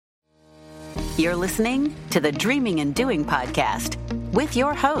You're listening to the Dreaming and Doing podcast with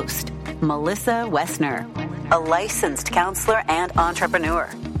your host, Melissa Wessner, a licensed counselor and entrepreneur.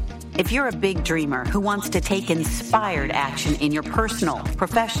 If you're a big dreamer who wants to take inspired action in your personal,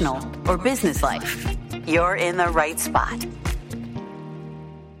 professional, or business life, you're in the right spot.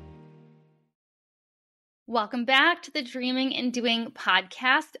 Welcome back to the Dreaming and Doing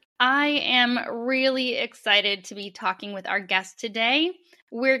podcast. I am really excited to be talking with our guest today.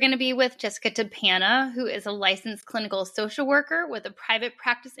 We're going to be with Jessica Tappana, who is a licensed clinical social worker with a private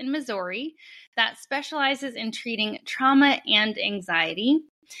practice in Missouri that specializes in treating trauma and anxiety.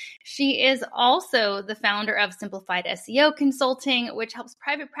 She is also the founder of Simplified SEO Consulting, which helps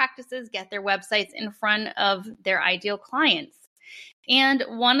private practices get their websites in front of their ideal clients. And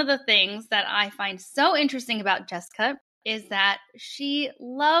one of the things that I find so interesting about Jessica is that she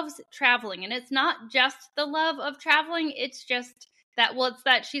loves traveling. And it's not just the love of traveling, it's just that, it's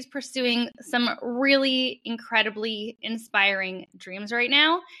that she's pursuing some really incredibly inspiring dreams right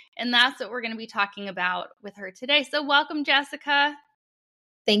now. And that's what we're going to be talking about with her today. So welcome, Jessica.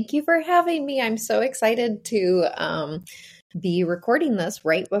 Thank you for having me. I'm so excited to be recording this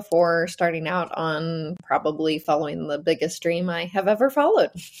right before starting out on probably following the biggest dream I have ever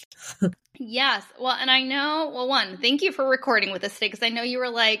followed. Yes. Well, and I know, one, thank you for recording with us today, because I know you were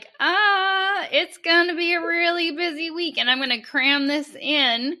like, it's going to be a really busy week and I'm going to cram this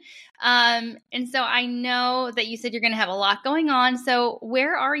in. And so I know that you said you're going to have a lot going on. So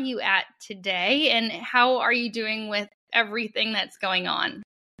where are you at today and how are you doing with everything that's going on?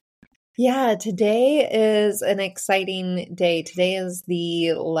 Yeah, today is an exciting day. Today is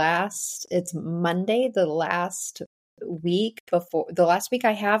it's Monday, the last week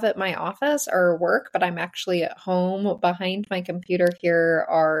I have at my office or work, but I'm actually at home. Behind my computer here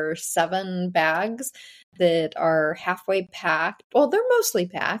are 7 bags that are halfway packed. Well, they're mostly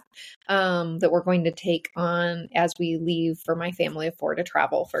packed, that we're going to take on as we leave for my family of 4 to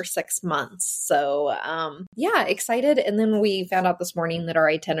travel for 6 months. So, excited. And then we found out this morning that our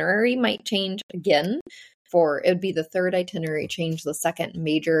itinerary might change again. It would be the 3rd itinerary change, the 2nd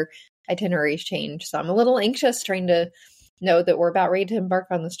major itinerary change. So I'm a little anxious trying to know that we're about ready to embark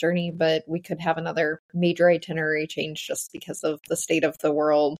on this journey, but we could have another major itinerary change just because of the state of the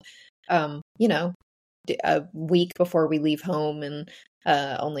world, a week before we leave home and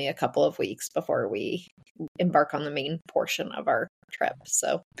only a couple of weeks before we embark on the main portion of our trip.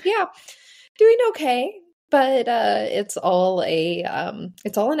 So yeah, doing okay. But it's all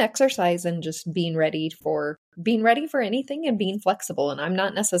an exercise in just being ready for anything and being flexible. And I'm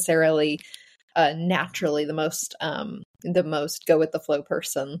not necessarily naturally the most go with the flow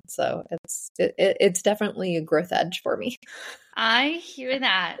person. So it's definitely a growth edge for me. I hear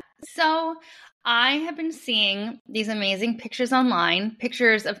that. So I have been seeing these amazing pictures online,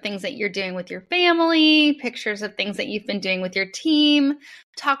 pictures of things that you're doing with your family, pictures of things that you've been doing with your team.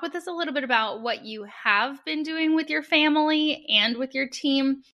 Talk with us a little bit about what you have been doing with your family and with your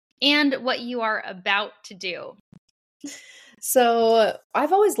team and what you are about to do. So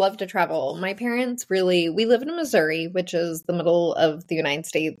I've always loved to travel. My parents we live in Missouri, which is the middle of the United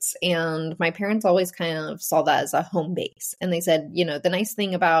States. And my parents always kind of saw that as a home base. And they said, the nice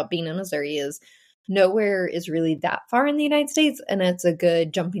thing about being in Missouri is nowhere is really that far in the United States. And it's a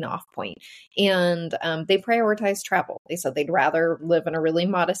good jumping off point. And they prioritize travel. They said they'd rather live in a really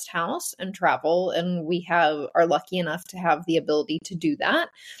modest house and travel. And we are lucky enough to have the ability to do that.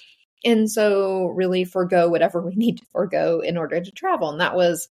 And so really forego whatever we need to forego in order to travel. And that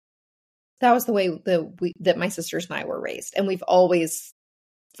was the way that my sisters and I were raised. And we've always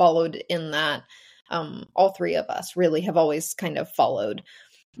followed in that. All 3 of us really have always kind of followed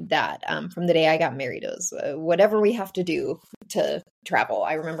that from the day I got married. It was whatever we have to do to travel.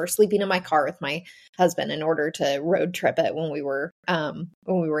 I remember sleeping in my car with my husband in order to road trip it when we were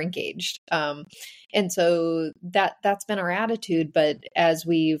engaged. And so that's been our attitude. But as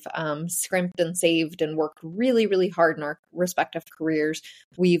we've scrimped and saved and worked really, really hard in our respective careers,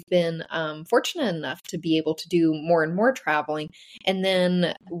 we've been fortunate enough to be able to do more and more traveling. And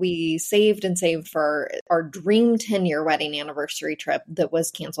then we saved for our dream 10-year wedding anniversary trip that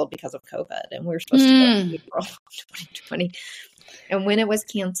was canceled because of COVID. And we were supposed to go in April 2020. And when it was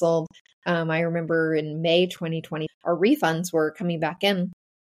canceled, I remember in May 2020, our refunds were coming back in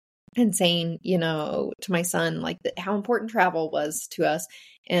and saying, to my son, like how important travel was to us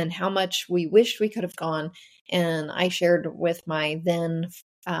and how much we wished we could have gone. And I shared with my then,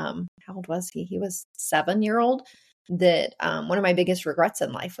 how old was he? He was 7-year-old that one of my biggest regrets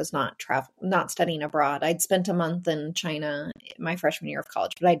in life was not studying abroad. I'd spent a month in China my freshman year of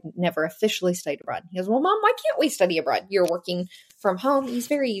college, but I'd never officially studied abroad. He goes, well, Mom, why can't we study abroad? You're working from home.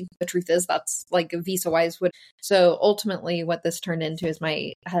 The truth is that's like visa-wise would. So ultimately what this turned into is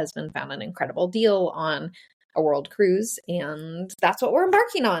my husband found an incredible deal on a world cruise. And that's what we're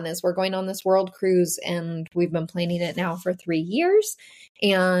embarking on is we're going on this world cruise, and we've been planning it now for 3 years.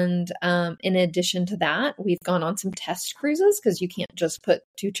 And in addition to that, we've gone on some test cruises because you can't just put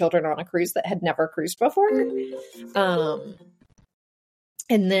 2 children on a cruise that had never cruised before.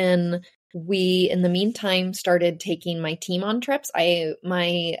 And then we, in the meantime, started taking my team on trips.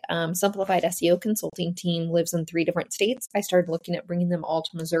 My simplified SEO consulting team lives in 3 different states. I started looking at bringing them all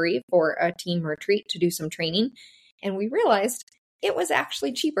to Missouri for a team retreat to do some training. And we realized it was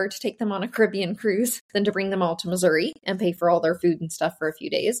actually cheaper to take them on a Caribbean cruise than to bring them all to Missouri and pay for all their food and stuff for a few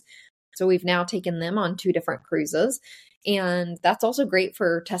days. So we've now taken them on 2 different cruises. And that's also great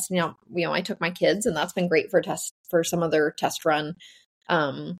for testing out. I took my kids, and that's been great for some of their test run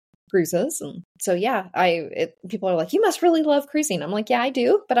cruises. And so, yeah, people are like, you must really love cruising. I'm like, yeah, I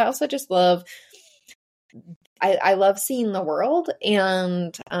do. But I also just love, I love seeing the world.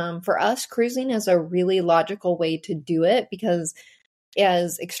 And for us, cruising is a really logical way to do it because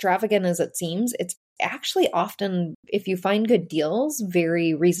as extravagant as it seems, it's actually often, if you find good deals,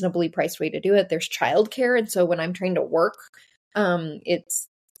 very reasonably priced way to do it. There's childcare. And so when I'm trying to work, it's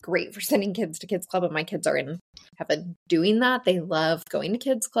great for sending kids to kids club, and my kids are in heaven doing that. They love going to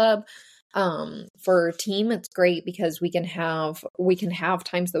kids club. For team, it's great because we can have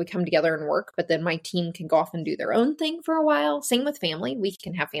times that we come together and work, but then my team can go off and do their own thing for a while. Same with family. We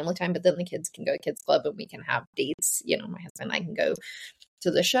can have family time, but then the kids can go to kids club and we can have dates. My husband and I can go to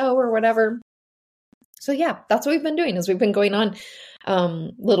the show or whatever. So yeah, that's what we've been doing is we've been going on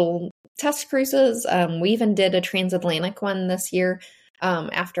little test cruises. We even did a transatlantic one this year.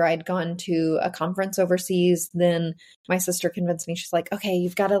 After I'd gone to a conference overseas, then my sister convinced me, she's like, okay,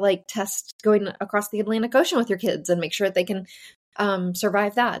 you've got to test going across the Atlantic Ocean with your kids and make sure that they can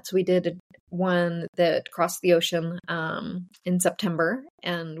survive that. So we did one that crossed the ocean in September,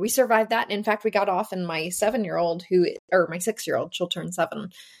 and we survived that. In fact, we got off, and my 6-year-old, she'll turn 7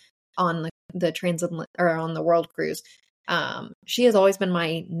 on the transit or on the world cruise. She has always been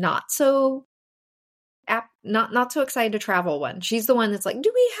my not so excited to travel one. She's the one that's like,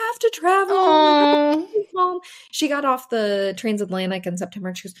 do we have to travel? Mom, she got off the transatlantic in September,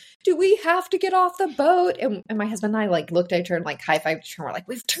 and she goes, do we have to get off the boat? And my husband and I looked at her and high-fived her. We're like,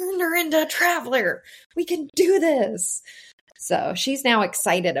 we've turned her into a traveler. We can do this. So she's now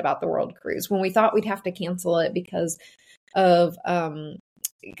excited about the world cruise. When we thought we'd have to cancel it because of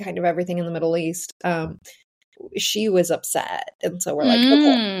kind of everything in the Middle East, she was upset. And so we're like,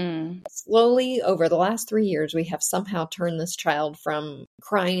 okay. Slowly over the last 3 years, we have somehow turned this child from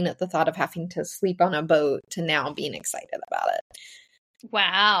crying at the thought of having to sleep on a boat to now being excited about it.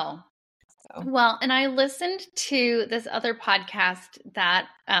 Wow. So. Well, and I listened to this other podcast that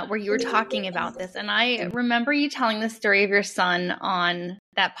where you were talking about this, and I remember you telling the story of your son on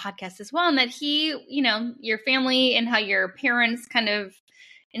that podcast as well, and that he, your family and how your parents kind of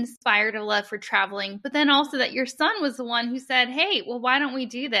inspired a love for traveling, but then also that your son was the one who said, hey, well, why don't we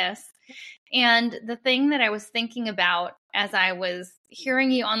do this? And the thing that I was thinking about as I was hearing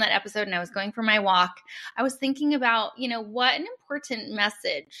you on that episode and I was going for my walk, I was thinking about, what an important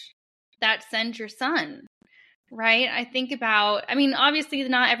message that sends your son, right? I think about, obviously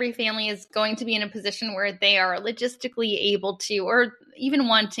not every family is going to be in a position where they are logistically able to, or even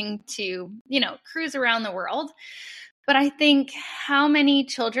wanting to, cruise around the world. But I think how many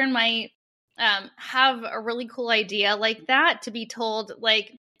children might have a really cool idea like that to be told,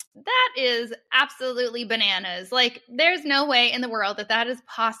 that is absolutely bananas. There's no way in the world that is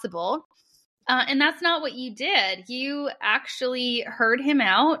possible. And that's not what you did. You actually heard him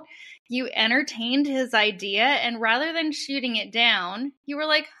out. You entertained his idea. And rather than shooting it down, you were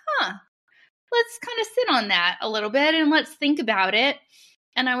like, let's kind of sit on that a little bit and let's think about it.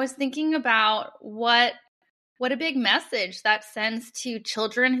 And I was thinking about what a big message that sends to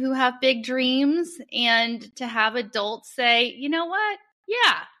children who have big dreams, and to have adults say, you know what?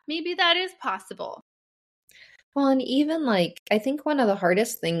 Yeah, maybe that is possible. Well, and even I think one of the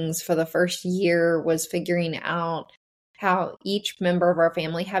hardest things for the first year was figuring out how each member of our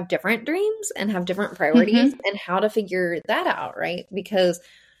family have different dreams and have different priorities, and how to figure that out, right? Because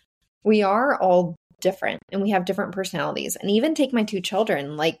we are all different and we have different personalities. And even take my 2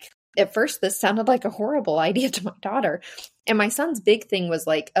 children, at first, this sounded like a horrible idea to my daughter. And my son's big thing was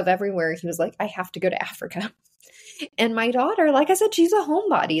of everywhere, he was like, I have to go to Africa. And my daughter, like I said, she's a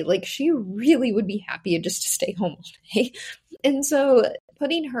homebody. Like she really would be happy just to stay home all day. And so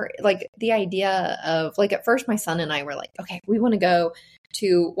putting her, like the idea of like, at first my son and I were like, okay, we want to go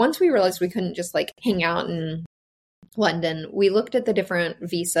to, once we realized we couldn't just like hang out in London, we looked at the different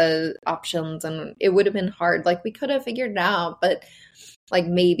visa options and it would have been hard. Like we could have figured it out, but like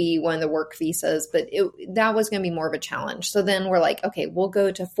maybe one of the work visas, but that was going to be more of a challenge. So then we're like, okay, we'll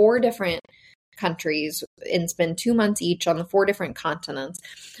go to 4 different countries and spend 2 months each on the 4 different continents.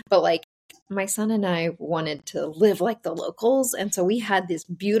 But like my son and I wanted to live like the locals. And so we had this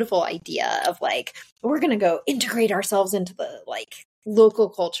beautiful idea of like, we're going to go integrate ourselves into the like local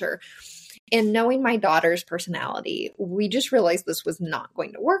culture. And knowing my daughter's personality, we just realized this was not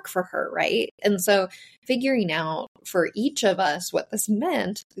going to work for her, right? And so figuring out for each of us what this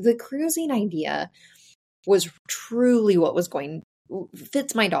meant, the cruising idea was truly what was going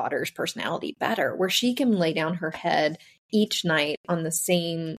fits my daughter's personality better, where she can lay down her head each night in the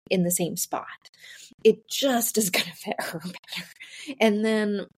same spot. It just is going to fit her better. And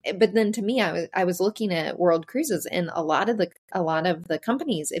then, but then to me, I was looking at World Cruises, and a lot of the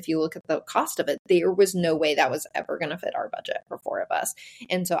companies, if you look at the cost of it, there was no way that was ever going to fit our budget for 4 of us.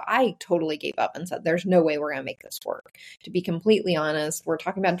 And so I totally gave up and said, there's no way we're going to make this work. To be completely honest, we're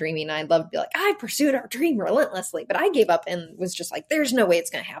talking about dreaming. I'd love to be like, I pursued our dream relentlessly, but I gave up and was just like, there's no way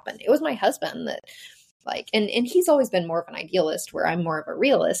it's going to happen. It was my husband that like, and he's always been more of an idealist where I'm more of a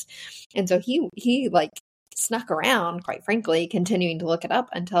realist. And so he like snuck around, quite frankly, continuing to look it up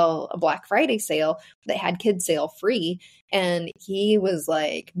until a Black Friday sale that had kids sale free. And he was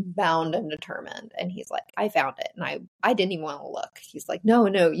like bound and determined. And he's like, I found it. And I didn't even want to look. He's like, no,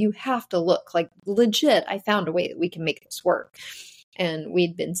 you have to look. Like legit, I found a way that we can make this work. And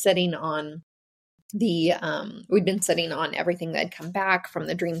we'd been sitting on everything that had come back from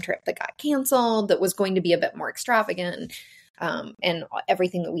the dream trip that got canceled that was going to be a bit more extravagant, and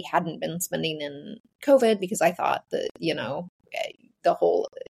everything that we hadn't been spending in COVID, because I thought that,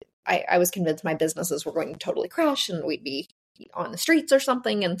 I was convinced my businesses were going to totally crash and we'd be on the streets or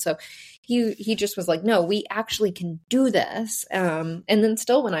something. And so he just was like, no, we actually can do this. And then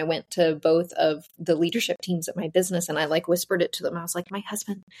still, when I went to both of the leadership teams at my business and I like whispered it to them, I was like, my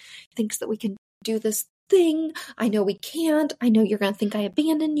husband thinks that we can do this thing. I know we can't. I know you're going to think I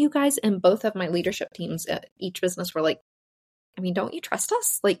abandoned you guys. And both of my leadership teams at each business were like, I mean, don't you trust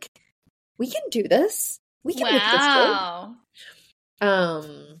us? Like, we can do this. We can make this work.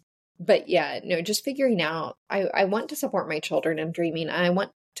 But yeah, no, just figuring out, I want to support my children in dreaming. I want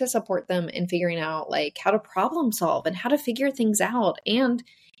to support them in figuring out like how to problem solve and how to figure things out and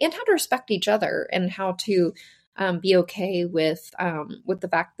how to respect each other and how to be okay with the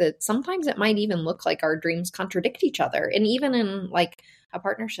fact that sometimes it might even look like our dreams contradict each other. And even in like a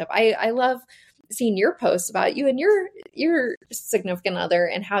partnership, I love seeing your posts about you and your significant other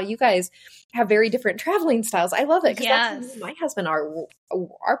and how you guys have very different traveling styles. I love it because that's my husband.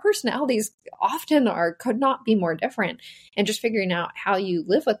 Our personalities often could not be more different, and just figuring out how you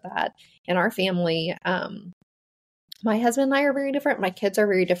live with that in our family. My husband and I are very different. My kids are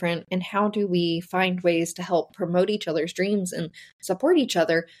very different. And how do we find ways to help promote each other's dreams and support each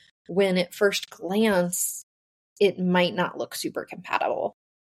other when at first glance, it might not look super compatible?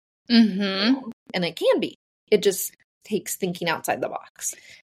 Mm-hmm. And it can be. It just takes thinking outside the box.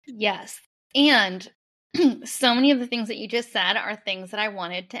 Yes. And so many of the things that you just said are things that I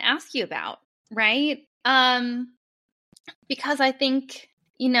wanted to ask you about, right? Because I think,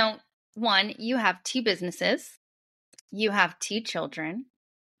 one, you have 2 businesses. You have 2 children.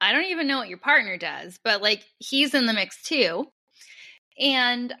 I don't even know what your partner does, but like he's in the mix too.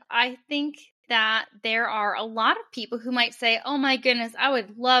 And I think that there are a lot of people who might say, oh my goodness, I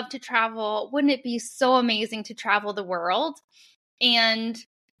would love to travel. Wouldn't it be so amazing to travel the world? And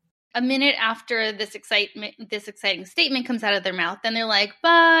a minute after this exciting statement comes out of their mouth, then they're like,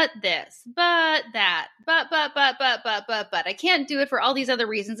 but this, but that, but, I can't do it for all these other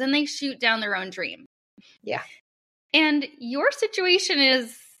reasons. And they shoot down their own dream. Yeah. And your situation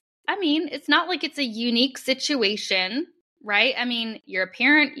is, it's not like it's a unique situation, right? I mean, you're a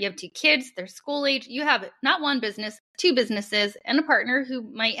parent, you have 2 kids, they're school age, you have not 1 business, 2 businesses, and a partner who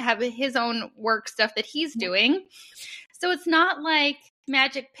might have his own work stuff that he's doing. So it's not like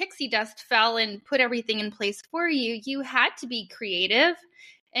magic pixie dust fell and put everything in place for you. You had to be creative,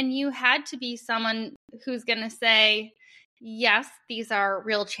 and you had to be someone who's going to say, yes, these are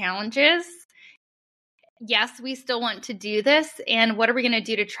real challenges. Yes, we still want to do this. And what are we going to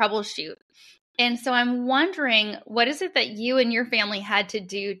do to troubleshoot? And so I'm wondering, what is it that you and your family had to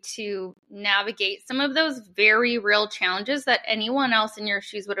do to navigate some of those very real challenges that anyone else in your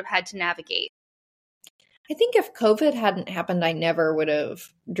shoes would have had to navigate? I think if COVID hadn't happened, I never would have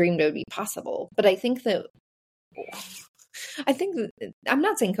dreamed it would be possible. But I think that I'm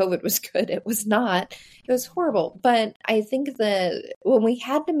not saying COVID was good. It was not. It was horrible. But I think that when we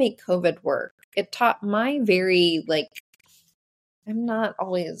had to make COVID work, it taught my very I'm not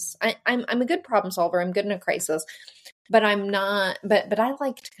always I'm a good problem solver. I'm good in a crisis, but I'm not but I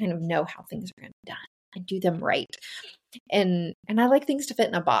like to kind of know how things are going to be done and do them right. And I like things to fit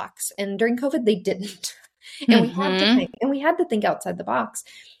in a box. And during COVID they didn't. And we had to think outside the box.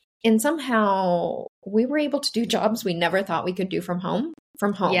 And somehow we were able to do jobs we never thought we could do from home.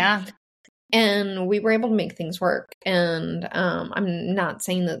 Yeah. And we were able to make things work. And I'm not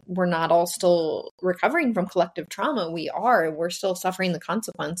saying that we're not all still recovering from collective trauma. We are. We're still suffering the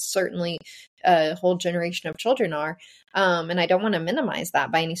consequence. Certainly a whole generation of children are. And I don't want to minimize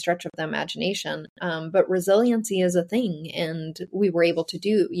that by any stretch of the imagination. But resiliency is a thing. And we were able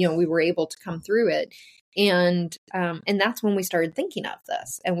to we were able to come through it. And that's when we started thinking of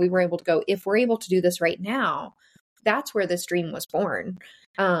this. And we were able to go, if we're able to do this right now, that's where this dream was born.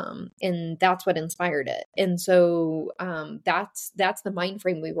 And that's what inspired it. And so that's the mind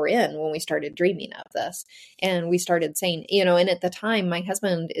frame we were in when we started dreaming of this. And we started saying, and at the time, my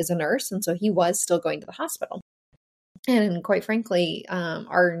husband is a nurse. And so he was still going to the hospital. And quite frankly,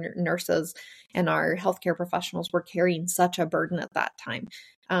 our nurses and our healthcare professionals were carrying such a burden at that time.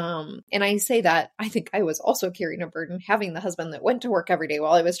 And I say that I think I was also carrying a burden, having the husband that went to work every day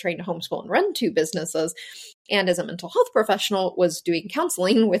while I was trying to homeschool and run 2 businesses. And as a mental health professional, was doing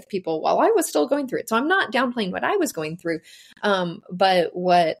counseling with people while I was still going through it. So I'm not downplaying what I was going through. But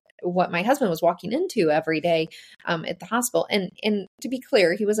what my husband was walking into every day at the hospital. And to be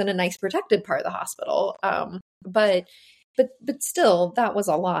clear, he was in a nice protected part of the hospital. But still, that was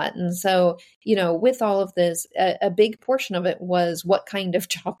a lot. And so, with all of this, a big portion of it was what kind of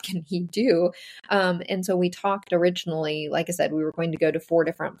job can he do? And so we talked originally, like I said, we were going to go to 4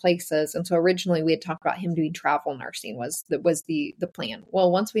 different places. And so originally we had talked about him doing travel nursing was the plan.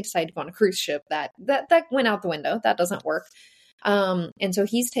 Well, once we decided to go on a cruise ship, that went out the window. That doesn't work. And so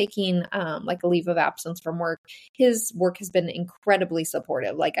he's taking like a leave of absence from work. His work has been incredibly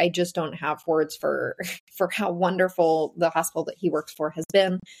supportive. Like I just don't have words for how wonderful the hospital that he works for has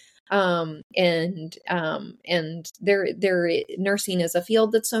been. And their nursing is a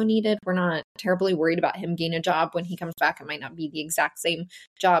field that's so needed. We're not terribly worried about him getting a job when he comes back. It might not be the exact same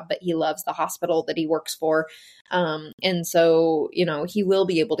job, but he loves the hospital that he works for. And so, he will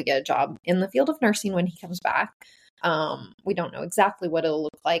be able to get a job in the field of nursing when he comes back. We don't know exactly what it'll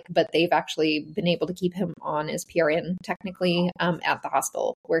look like, but they've actually been able to keep him on as PRN technically at the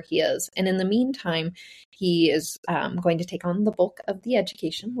hospital where he is. And in the meantime, he is going to take on the bulk of the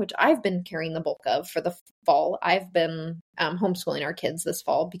education, which I've been carrying the bulk of for the fall. I've been homeschooling our kids this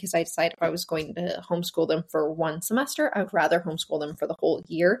fall because I decided if I was going to homeschool them for 1 semester, I would rather homeschool them for the whole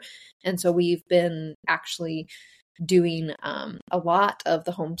year. And so we've been actually doing a lot of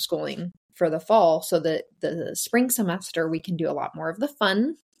the homeschooling for the fall so that the spring semester we can do a lot more of the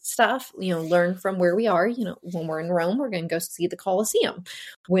fun stuff, learn from where we are. When we're in Rome, we're going to go see the Colosseum.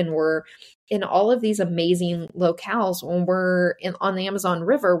 When we're in all of these amazing locales, when we're on the Amazon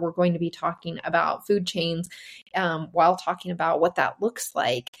River, we're going to be talking about food chains while talking about what that looks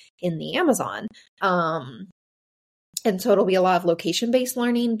like in the Amazon. And so it'll be a lot of location-based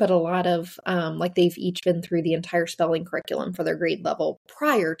learning, but a lot of, they've each been through the entire spelling curriculum for their grade level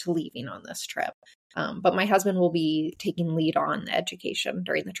prior to leaving on this trip. But my husband will be taking lead on education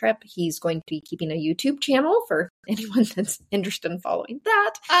during the trip. He's going to be keeping a YouTube channel for anyone that's interested in following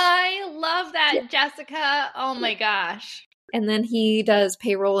that. I love that, Jessica. Oh my gosh. And then he does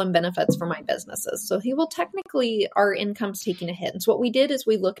payroll and benefits for my businesses. So he will technically, our income's taking a hit. And so what we did is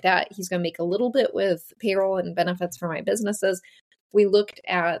we looked at, he's going to make a little bit with payroll and benefits for my businesses. We looked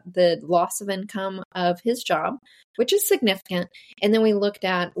at the loss of income of his job, which is significant. And then we looked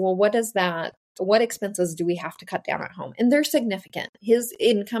at, well, what expenses do we have to cut down at home? And they're significant. His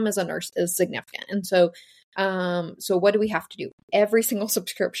income as a nurse is significant. And so what do we have to do? Every single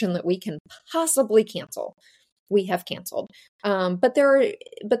subscription that we can possibly cancel, we have canceled. But there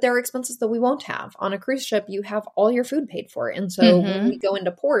are expenses that we won't have. On a cruise ship, you have all your food paid for. And so when we go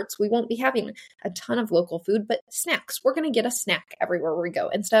into ports, we won't be having a ton of local food, but snacks. We're going to get a snack everywhere we go.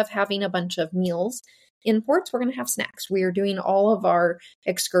 Instead of having a bunch of meals in ports, we're going to have snacks. We are doing all of our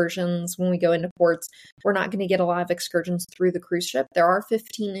excursions when we go into ports. We're not going to get a lot of excursions through the cruise ship. There are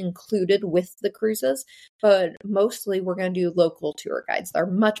 15 included with the cruises, but mostly we're going to do local tour guides. They're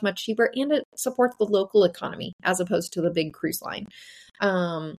much, much cheaper, and it supports the local economy as opposed to the big cruise line.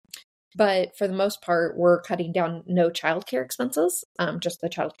 But for the most part, we're cutting down no childcare expenses, just the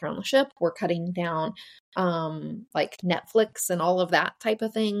childcare on the ship. We're cutting down like Netflix and all of that type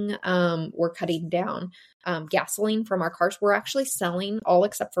of thing. We're cutting down gasoline from our cars. We're actually selling all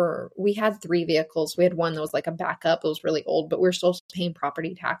except for, we had 3 vehicles. We had one that was like a backup. It was really old, but we're still paying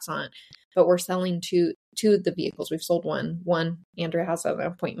property tax on it. But we're selling two of the vehicles. We've sold one. Andrea has an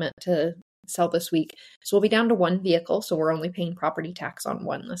appointment to sell this week. So we'll be down to 1 vehicle. So we're only paying property tax on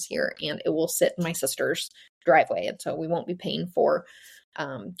one this year, and it will sit in my sister's driveway. And so we won't be paying for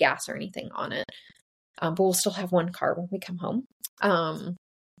gas or anything on it. But we'll still have 1 car when we come home,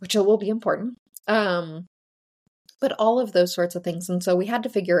 which will be important. But all of those sorts of things. And so we had to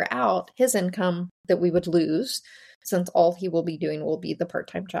figure out his income that we would lose, since all he will be doing will be the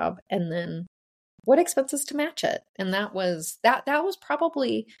part-time job, and then what expenses to match it. And that was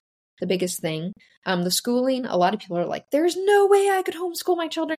probably the biggest thing. The schooling, a lot of people are like, there's no way I could homeschool my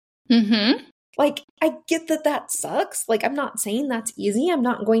children. Mm-hmm. Like, I get that sucks. Like, I'm not saying that's easy. I'm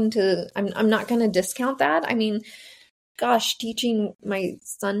not going to discount that. I mean, gosh, teaching my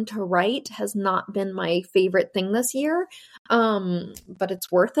son to write has not been my favorite thing this year. But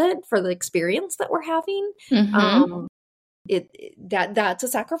it's worth it for the experience that we're having. Mm-hmm. That's a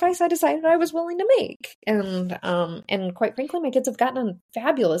sacrifice I decided I was willing to make. And quite frankly, my kids have gotten a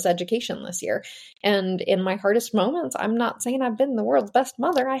fabulous education this year. And in my hardest moments, I'm not saying I've been the world's best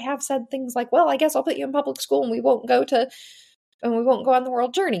mother. I have said things like, well, I guess I'll put you in public school and we won't go on the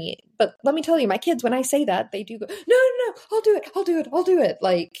world journey. But let me tell you, my kids, when I say that, they do go, no, I'll do it.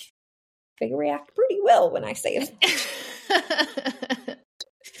 Like, they react pretty well when I say it.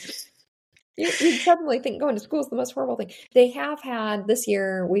 You'd suddenly think going to school is the most horrible thing. They have had, this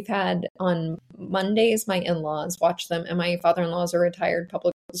year, we've had on Mondays, my in-laws watch them, and my father-in-law is a retired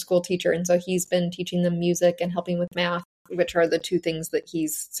public school teacher, and so he's been teaching them music and helping with math, which are the 2 things that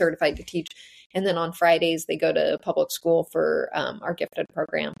he's certified to teach. And then on Fridays, they go to public school for our gifted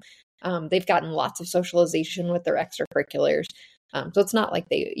program. They've gotten lots of socialization with their extracurriculars. So it's not like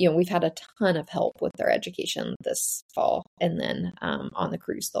we've had a ton of help with their education this fall. And then on the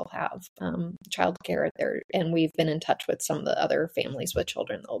cruise, they'll have childcare there. And we've been in touch with some of the other families with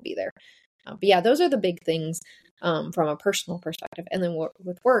children that will be there. But yeah, those are the big things from a personal perspective. And then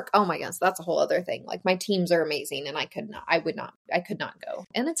with work, oh my gosh, that's a whole other thing. Like, my teams are amazing, and I could not go.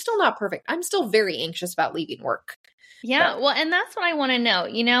 And it's still not perfect. I'm still very anxious about leaving work. Yeah. Well, and that's what I want to know,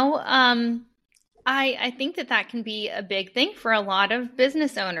 I think that can be a big thing for a lot of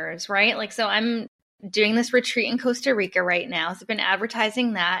business owners, right? Like, so I'm doing this retreat in Costa Rica right now. So I've been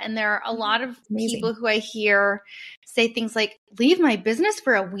advertising that. And there are a lot of people who I hear say things like, leave my business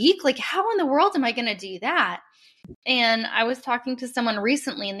for a week? Like, how in the world am I going to do that? And I was talking to someone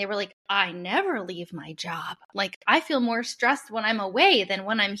recently, and they were like, I never leave my job. Like, I feel more stressed when I'm away than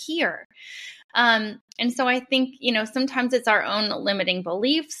when I'm here. And so I think, sometimes it's our own limiting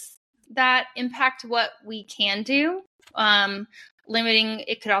beliefs that impact what we can do.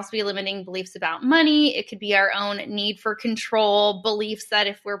 It could also be limiting beliefs about money. It could be our own need for control, beliefs that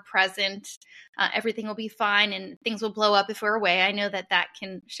if we're present, everything will be fine and things will blow up if we're away. I know that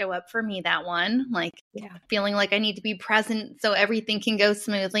can show up for me, that one, like feeling like I need to be present so everything can go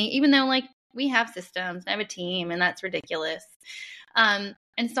smoothly, even though like we have systems, I have a team, and that's ridiculous. And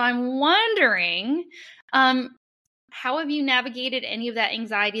so I'm wondering, how have you navigated any of that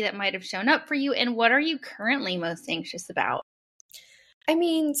anxiety that might have shown up for you? And what are you currently most anxious about? I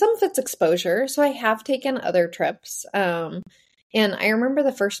mean, some of it's exposure. So I have taken other trips. And I remember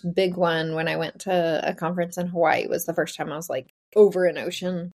the first big one when I went to a conference in Hawaii was the first time I was like over an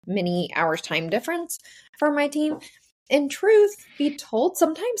ocean, many hours time difference for my team. In truth, be told,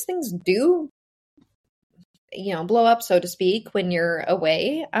 sometimes things do, blow up, so to speak, when you're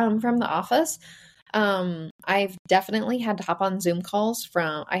away from the office. I've definitely had to hop on Zoom calls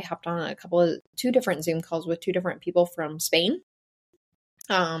I hopped on 2 different Zoom calls with 2 different people from Spain.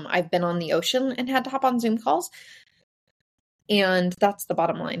 I've been on the ocean and had to hop on Zoom calls. And that's the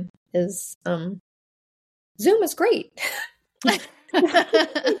bottom line is, Zoom is great.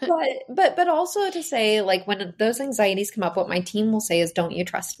 but also to say, like, when those anxieties come up, what my team will say is, don't you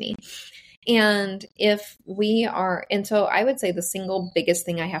trust me? And so I would say the single biggest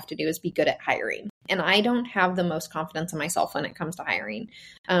thing I have to do is be good at hiring. And I don't have the most confidence in myself when it comes to hiring.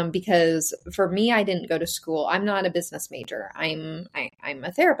 Because for me, I didn't go to school. I'm not a business major. I'm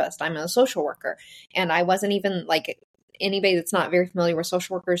a therapist. I'm a social worker. And I wasn't even like, anybody that's not very familiar with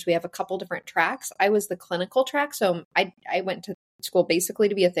social workers, we have a couple different tracks. I was the clinical track. So I went to school basically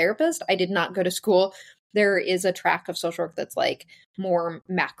to be a therapist. I did not go to school there is a track of social work that's like more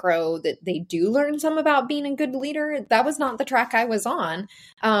macro, that they do learn some about being a good leader. That was not the track I was on.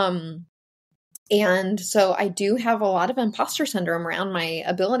 And so I do have a lot of imposter syndrome around my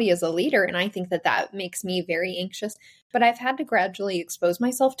ability as a leader. And I think that that makes me very anxious, but I've had to gradually expose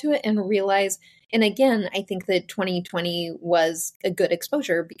myself to it and realize, and again, I think that 2020 was a good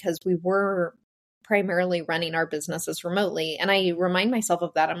exposure because we were primarily running our businesses remotely. And I remind myself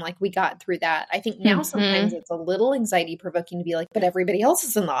of that. I'm like, we got through that. I think now sometimes it's a little anxiety provoking to be like, but everybody else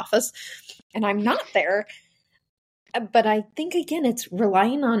is in the office and I'm not there. But I think, again, it's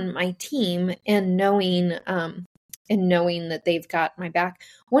relying on my team and knowing that they've got my back.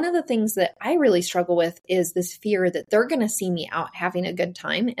 One of the things that I really struggle with is this fear that they're going to see me out having a good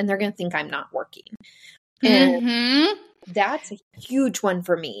time and they're going to think I'm not working. And that's a huge one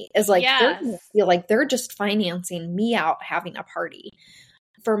for me, is like, they're going to feel like they're just financing me out having a party.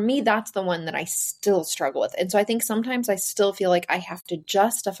 For me, that's the one that I still struggle with. And so I think sometimes I still feel like I have to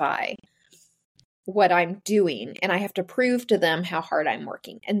justify what I'm doing and I have to prove to them how hard I'm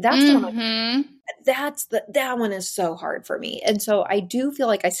working. And that's the one that one is so hard for me. And so I do feel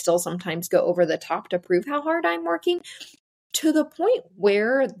like I still sometimes go over the top to prove how hard I'm working, to the point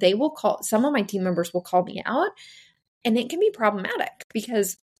where they will some of my team members will call me out, and it can be problematic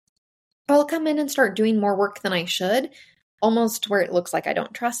because I'll come in and start doing more work than I should, almost where it looks like I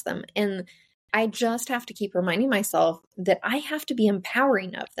don't trust them. And I just have to keep reminding myself that I have to be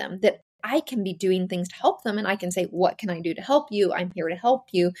empowering of them, that I can be doing things to help them. And I can say, what can I do to help you? I'm here to help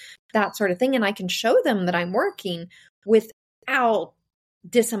you, that sort of thing. And I can show them that I'm working without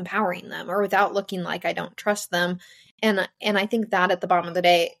disempowering them or without looking like I don't trust them. And I think that at the bottom of the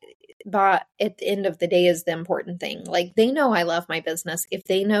day, but at the end of the day, is the important thing. Like, they know I love my business. If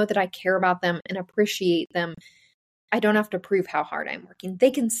they know that I care about them and appreciate them, I don't have to prove how hard I'm working. They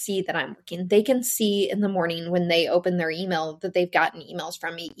can see that I'm working. They can see in the morning when they open their email that they've gotten emails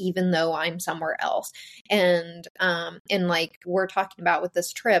from me, even though I'm somewhere else. And like we're talking about with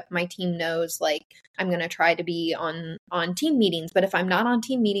this trip, my team knows, like, I'm going to try to be on team meetings. But if I'm not on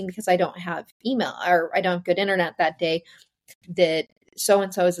team meeting because I don't have email or I don't have good internet that day, that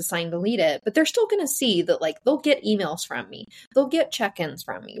so-and-so is assigned to lead it, but they're still going to see that, like, they'll get emails from me. They'll get check-ins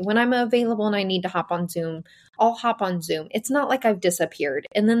from me. When I'm available and I need to hop on Zoom, I'll hop on Zoom. It's not like I've disappeared.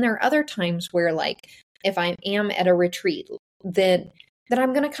 And then there are other times where, like, if I am at a retreat, that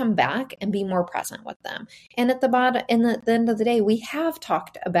I'm going to come back and be more present with them. And at the end of the day, we have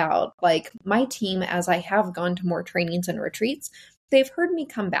talked about, like, my team, as I have gone to more trainings and retreats, they've heard me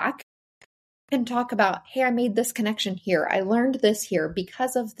come back and talk about, hey, I made this connection here. I learned this here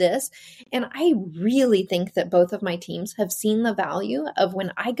because of this. And I really think that both of my teams have seen the value of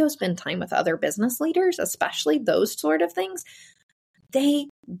when I go spend time with other business leaders, especially those sort of things, they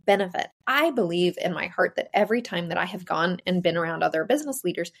benefit. I believe in my heart that every time that I have gone and been around other business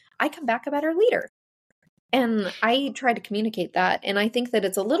leaders, I come back a better leader. And I try to communicate that. And I think that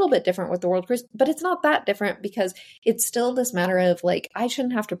it's a little bit different with the World Cruise, but it's not that different because it's still this matter of, like, I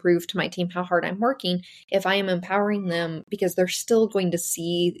shouldn't have to prove to my team how hard I'm working if I am empowering them, because they're still going to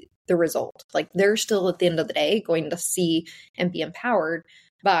see the result. Like, they're still at the end of the day going to see and be empowered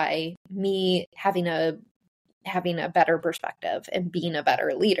by me having a better perspective and being a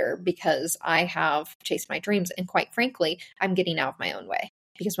better leader because I have chased my dreams. And quite frankly, I'm getting out of my own way,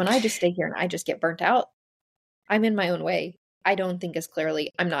 because when I just stay here and I just get burnt out, I'm in my own way. I don't think as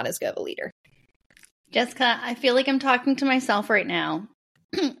clearly. I'm not as good of a leader. Jessica, I feel like I'm talking to myself right now.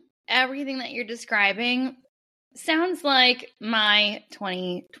 Everything that you're describing sounds like my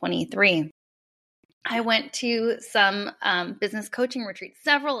 2023. I went to some business coaching retreats,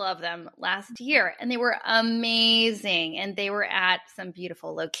 several of them last year, and they were amazing. And they were at some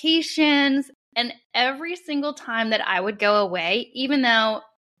beautiful locations. And every single time that I would go away, even though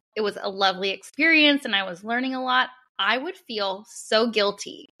it was a lovely experience and I was learning a lot, I would feel so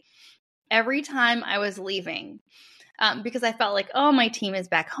guilty every time I was leaving because I felt like, oh, my team is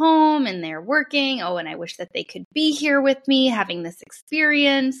back home and they're working. Oh, and I wish that they could be here with me having this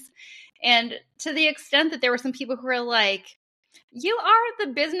experience. And to the extent that there were some people who were like, you are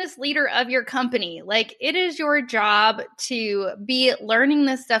the business leader of your company. Like, it is your job to be learning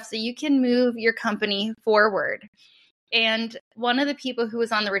this stuff so you can move your company forward. And one of the people who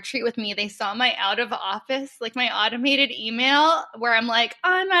was on the retreat with me, they saw my out of office, like my automated email where I'm like,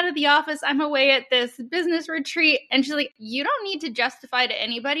 I'm out of the office. I'm away at this business retreat. And she's like, you don't need to justify to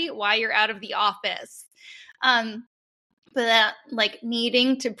anybody why you're out of the office. But that, like,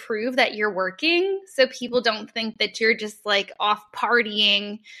 needing to prove that you're working so people don't think that you're just, like, off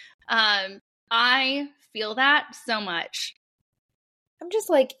partying. I feel that so much. I'm just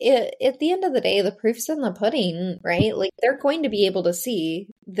like, at the end of the day, the proof's in the pudding, right? Like they're going to be able to see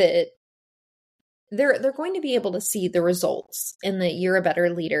that they're going to be able to see the results and that you're a better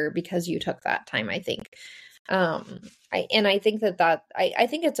leader because you took that time, I think. I think I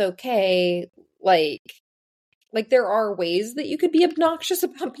think it's okay. Like there are ways that you could be obnoxious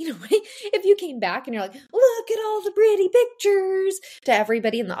about, if you came back and you're like, look at all the pretty pictures to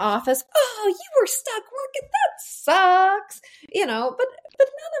everybody in the office. Oh, you were stuck working. That sucks. But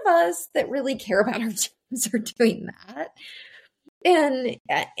none of us that really care about our teams are doing that. And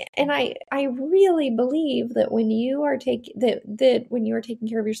I really believe that when you are when you are taking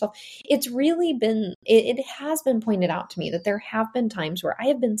care of yourself, it's really been, it has been pointed out to me that there have been times where I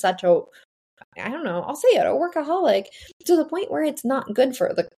have been such a, I don't know, I'll say it, a workaholic to the point where it's not good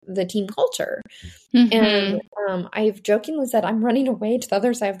for the team culture. And I've jokingly said I'm running away to the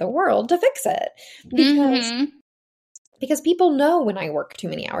other side of the world to fix it because people know when I work too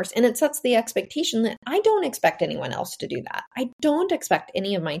many hours, and it sets the expectation that I don't expect anyone else to do that. I don't expect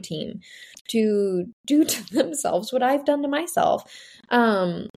any of my team to do to themselves what I've done to myself.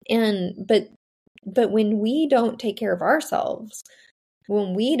 But when we don't take care of ourselves,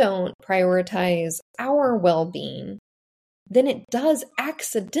 when we don't prioritize our well-being, then it does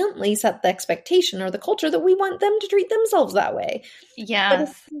accidentally set the expectation or the culture that we want them to treat themselves that way.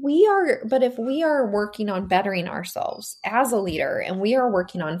 Yes. But if we are working on bettering ourselves as a leader, and we are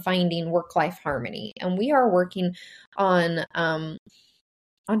working on finding work-life harmony, and we are working on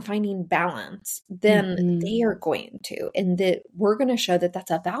finding balance, then they are going to, and that we're going to show that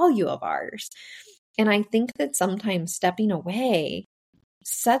that's a value of ours. And I think that sometimes stepping away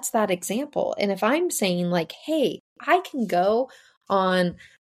sets that example. And if I'm saying like, hey, I can go I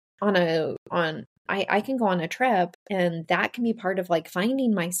can go on a trip, and that can be part of like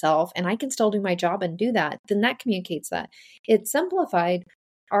finding myself, and I can still do my job and do that, then that communicates that. It's simplified.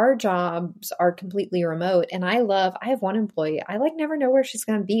 Our jobs are completely remote. And I have one employee, I like never know where she's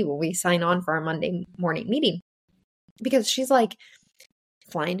going to be when we sign on for our Monday morning meeting, because she's like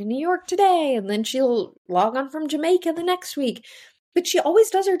flying to New York today, and then she'll log on from Jamaica the next week. But she always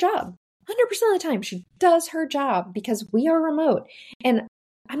does her job. 100% of the time, she does her job because we are remote. And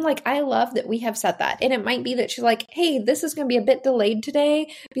I'm like, I love that we have set that. And it might be that she's like, hey, this is going to be a bit delayed today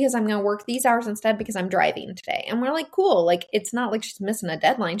because I'm going to work these hours instead because I'm driving today. And we're like, cool. Like, it's not like she's missing a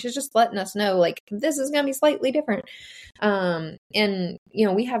deadline. She's just letting us know, like, this is going to be slightly different. And,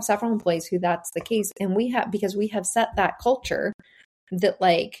 we have several employees who that's the case. And because we have set that culture that,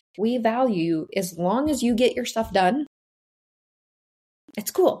 like, we value as long as you get your stuff done,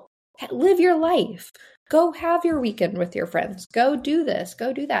 it's cool. Live your life. Go have your weekend with your friends. Go do this.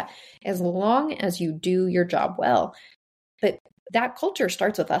 Go do that. As long as you do your job well. But that culture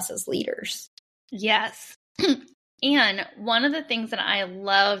starts with us as leaders. Yes. And one of the things that I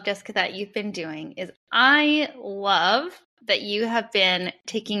love, Jessica, that you've been doing is I love that you have been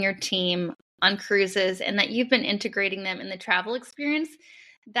taking your team on cruises and that you've been integrating them in the travel experience.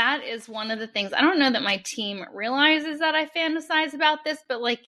 That is one of the things. I don't know that my team realizes that I fantasize about this, but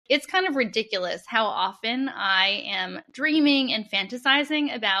like, it's kind of ridiculous how often I am dreaming and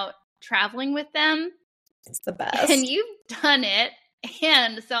fantasizing about traveling with them. It's the best. And you've done it.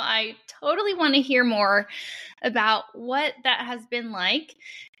 And so I totally want to hear more about what that has been like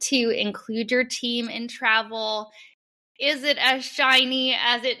to include your team in travel. Is it as shiny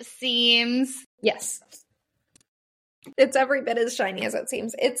as it seems? Yes. It's every bit as shiny as it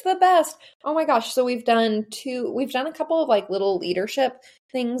seems. It's the best. Oh my gosh. So we've done a couple of like little leadership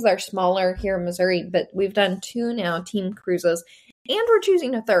things that are smaller here in Missouri, but we've done 2 now team cruises, and we're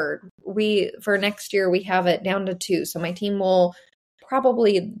choosing a third. For next year, we have it down to 2. So my team will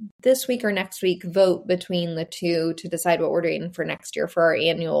probably this week or next week vote between the 2 to decide what we're doing for next year for our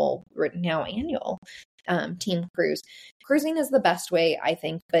annual team cruise. Cruising is the best way, I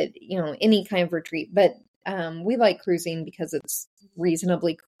think, but any kind of retreat, but we like cruising because it's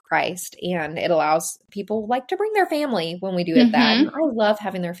reasonably priced and it allows people like to bring their family when we do it. That and I love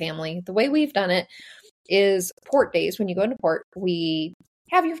having their family. The way we've done it is port days. When you go into port, we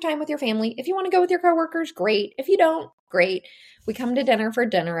have your time with your family. If you want to go with your coworkers, great. If you don't, great. We come to dinner for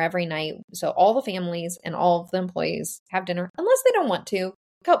dinner every night. So all the families and all of the employees have dinner unless they don't want to.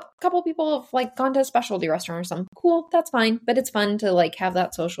 Couple people have like gone to a specialty restaurant or something. Cool, that's fine. But it's fun to like have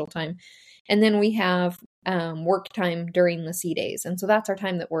that social time. And then we have work time during the sea days. And so that's our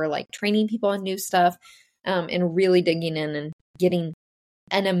time that we're like training people on new stuff and really digging in and getting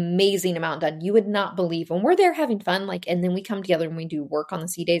an amazing amount done. You would not believe when we're there having fun, like, and then we come together and we do work on the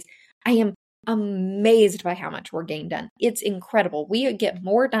sea days. I am amazed by how much we're getting done. It's incredible. We get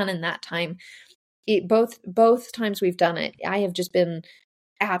more done in that time both times we've done it, I have just been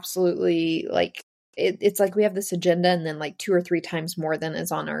absolutely like, it's like we have this agenda and then like 2 or 3 times more than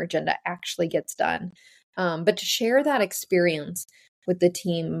is on our agenda actually gets done. But to share that experience with the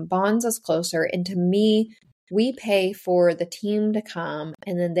team bonds us closer. And to me, we pay for the team to come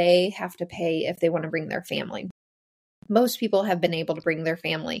and then they have to pay if they want to bring their family. Most people have been able to bring their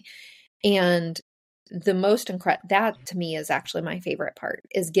family. And the most incredible, that to me is actually my favorite part,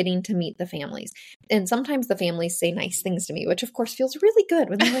 is getting to meet the families. And sometimes the families say nice things to me, which of course feels really good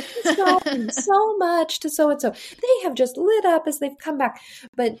when they're like, thank you so much to so-and-so. They have just lit up as they've come back.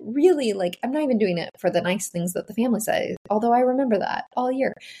 But really, like, I'm not even doing it for the nice things that the family say, although I remember that all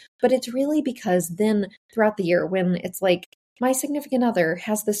year. But it's really because then throughout the year, when it's like, my significant other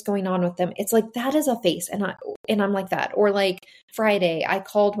has this going on with them, it's like, that is a face. And I'm like that. Or like Friday, I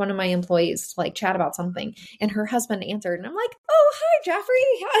called one of my employees to like chat about something and her husband answered and I'm like, oh, hi,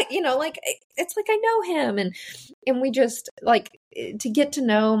 Jeffrey. Hi. Like, it's like, I know him. And we just like, to get to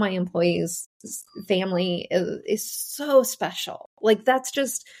know my employees' family is so special. Like, that's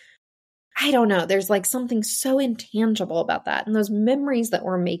just, I don't know. There's like something so intangible about that. And those memories that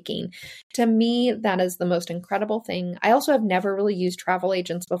we're making, to me, that is the most incredible thing. I also have never really used travel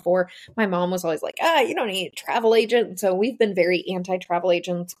agents before. My mom was always like, you don't need a travel agent. So we've been very anti-travel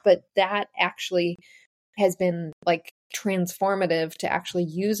agents, but that actually has been like transformative to actually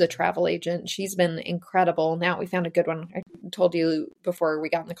use a travel agent. She's been incredible. Now we found a good one. I told you before we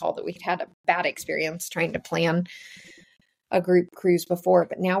got on the call that we had a bad experience trying to plan a group cruise before,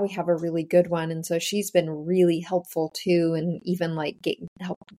 but now we have a really good one. And so she's been really helpful too. And even like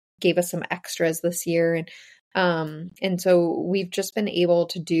gave us some extras this year. And so we've just been able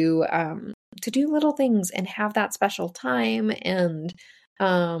to do little things and have that special time. And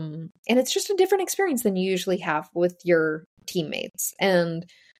it's just a different experience than you usually have with your teammates. And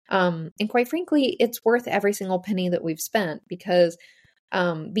quite frankly, it's worth every single penny that we've spent, because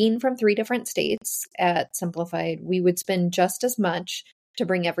being from 3 different states at Simplified, we would spend just as much to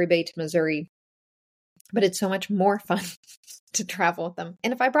bring everybody to Missouri, but it's so much more fun to travel with them.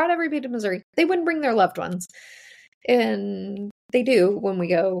 And if I brought everybody to Missouri, they wouldn't bring their loved ones. And they do when we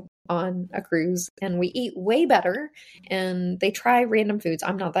go on a cruise, and we eat way better and they try random foods.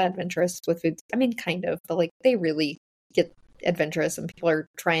 I'm not that adventurous with foods. I mean, kind of, but like they really get adventurous and people are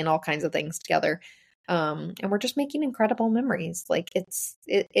trying all kinds of things together. And we're just making incredible memories. Like it's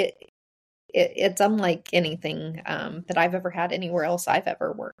unlike anything that I've ever had anywhere else I've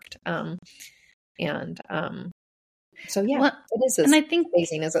ever worked. So yeah, well, it is as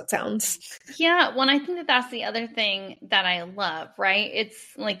amazing as it sounds. Yeah. Well, I think that that's the other thing that I love, right? It's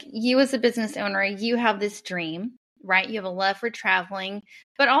like you as a business owner, you have this dream, right? You have a love for traveling,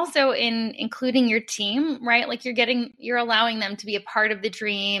 but also in including your team, right? Like you're allowing them to be a part of the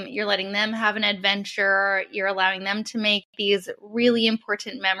dream. You're letting them have an adventure. You're allowing them to make these really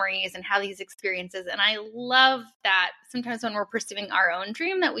important memories and have these experiences. And I love that sometimes when we're pursuing our own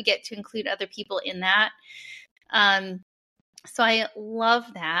dream, that we get to include other people in that. So I love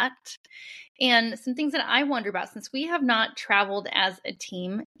that. And some things that I wonder about, since we have not traveled as a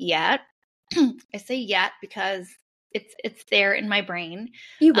team yet, I say yet because it's there in my brain.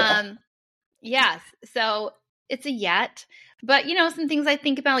 You will. Yes. So it's a yet, but some things I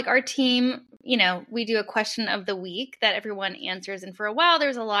think about, like our team, we do a question of the week that everyone answers. And for a while,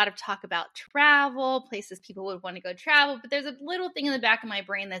 there's a lot of talk about travel, places people would want to go travel. But there's a little thing in the back of my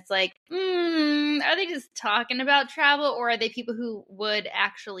brain that's like, are they just talking about travel, or are they people who would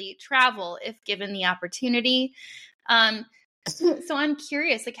actually travel if given the opportunity? So I'm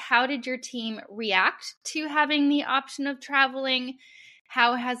curious, like, how did your team react to having the option of traveling?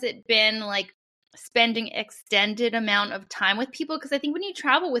 How has it been like spending extended amount of time with people? Because I think when you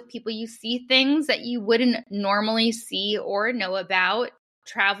travel with people, you see things that you wouldn't normally see or know about.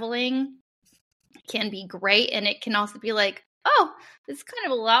 Traveling can be great. And it can also be like, oh, this is kind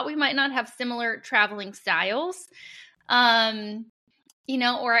of a lot. We might not have similar traveling styles.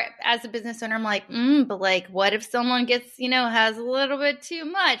 Or as a business owner, I'm like, but like, what if someone gets, has a little bit too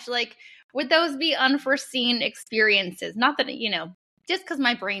much? Like, would those be unforeseen experiences? Not that, just because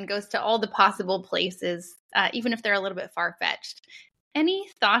my brain goes to all the possible places, even if they're a little bit far-fetched. Any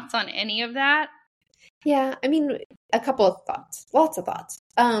thoughts on any of that? Yeah, I mean, a couple of thoughts, lots of thoughts.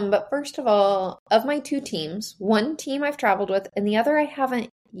 But first of all, of my 2 teams, one team I've traveled with and the other I haven't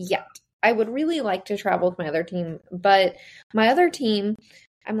yet. I would really like to travel with my other team, but my other team,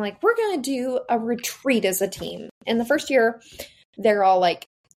 I'm like, we're going to do a retreat as a team. And the first year, they're all like,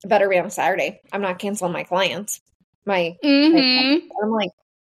 better be on a Saturday. I'm not canceling my clients. I'm like,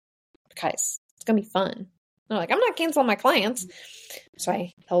 guys, it's going to be fun. They're like, I'm not canceling my clients. So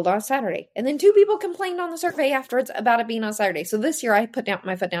I held on Saturday. And then 2 people complained on the survey afterwards about it being on Saturday. So this year I put down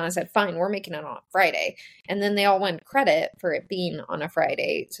my foot down. I said, fine, we're making it on Friday. And then they all went credit for it being on a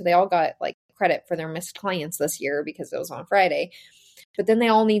Friday. So they all got like credit for their missed clients this year because it was on Friday. But then they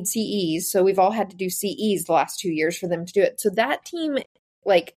all need CEs. So we've all had to do CEs the last 2 years for them to do it. So that team,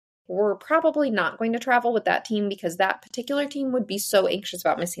 like, we're probably not going to travel with that team because that particular team would be so anxious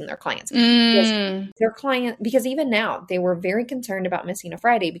about missing their clients. Because even now they were very concerned about missing a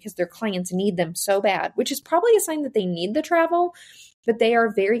Friday because their clients need them so bad, which is probably a sign that they need the travel, but they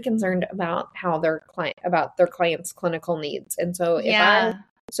are very concerned about how their clients' clinical needs. And so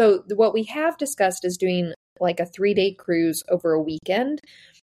so what we have discussed is doing like a 3-day cruise over a weekend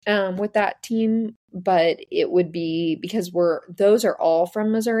with that team, but it would be, because those are all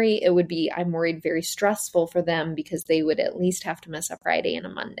from Missouri, it would be, I'm worried, very stressful for them because they would at least have to miss a Friday and a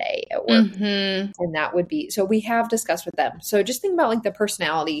Monday at work. And that would be, so we have discussed with them. So just think about like the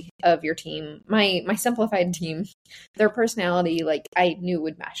personality of your team. My simplified team, their personality, like I knew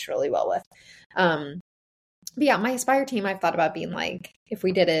would mesh really well with. But yeah, my Aspire team, I've thought about being like, if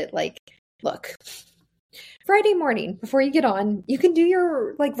we did it like, look, Friday morning before you get on, you can do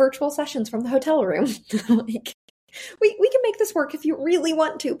your like virtual sessions from the hotel room. Like we can make this work if you really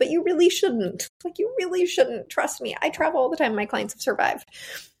want to, but you really shouldn't. Like you really shouldn't. Trust me. I travel all the time. My clients have survived.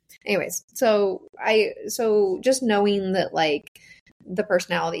 Anyways, so just knowing that like the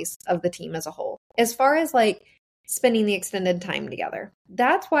personalities of the team as a whole, as far as like spending the extended time together,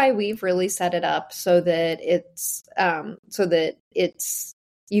 that's why we've really set it up so that it's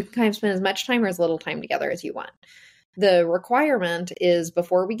you can kind of spend as much time or as little time together as you want. The requirement is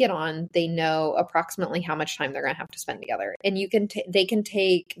before we get on, they know approximately how much time they're going to have to spend together. And they can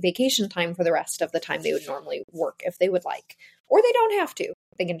take vacation time for the rest of the time they would normally work if they would like, or they don't have to.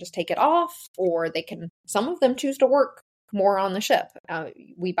 They can just take it off, or some of them choose to work more on the ship.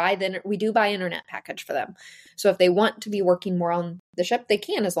 We do buy internet package for them. So if they want to be working more on the ship, they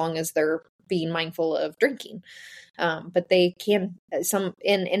can, as long as they're being mindful of drinking. But they can, and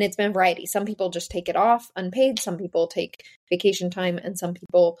it's been a variety. Some people just take it off unpaid. Some people take vacation time, and some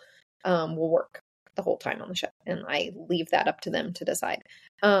people will work the whole time on the ship. And I leave that up to them to decide.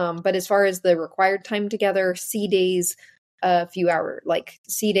 But as far as the required time together, sea days, a few hours, like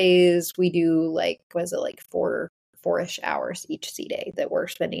sea days, we do like, was it like 4-ish hours each sea day that we're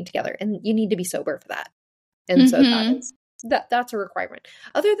spending together. And you need to be sober for that. And so that's a requirement.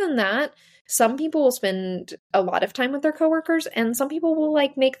 Other than that, some people will spend a lot of time with their coworkers, and some people will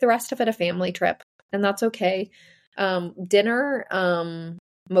like make the rest of it a family trip, and that's okay. Dinner,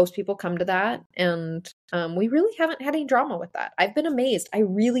 most people come to that, and we really haven't had any drama with that. I've been amazed. I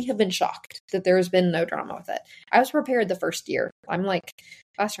really have been shocked that there's been no drama with it. I was prepared the first year.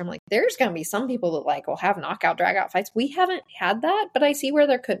 Last year, I'm like, there's going to be some people that like will have knockout, drag out fights. We haven't had that, but I see where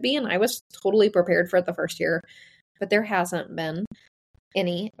there could be, and I was totally prepared for it the first year. But there hasn't been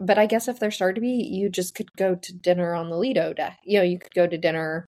any. But I guess if there started to be, you just could go to dinner on the Lido deck. You could go to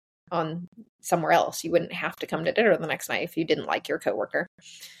dinner on somewhere else. You wouldn't have to come to dinner the next night if you didn't like your coworker.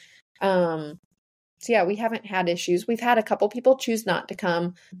 So yeah, we haven't had issues. We've had a couple people choose not to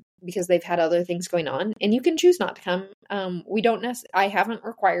come because they've had other things going on, and you can choose not to come. I haven't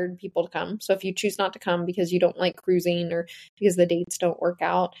required people to come. So if you choose not to come because you don't like cruising or because the dates don't work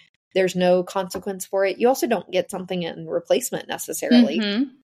out, there's no consequence for it. You also don't get something in replacement necessarily,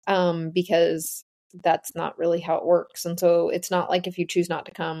 because that's not really how it works. And so it's not like if you choose not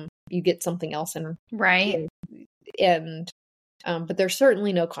to come, you get something else in. Right. But there's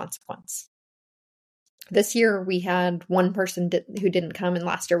certainly no consequence. This year we had one person who didn't come, and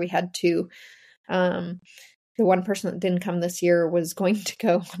last year we had 2. The one person that didn't come this year was going to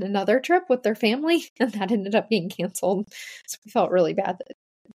go on another trip with their family, and that ended up being canceled. So we felt really bad that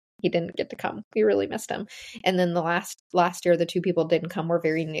he didn't get to come. We really missed him. And then the last year, the 2 people didn't come were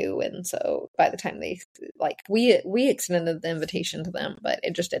very new. And so by the time we extended the invitation to them, but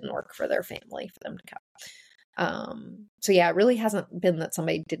it just didn't work for their family for them to come. So yeah, it really hasn't been that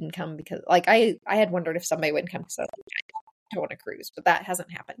somebody didn't come because like I had wondered if somebody wouldn't come because I don't want to cruise, but that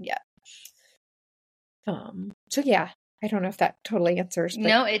hasn't happened yet. So yeah, I don't know if that totally answers.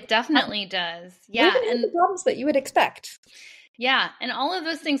 No, it definitely does. Yeah. And the problems that you would expect. Yeah. And all of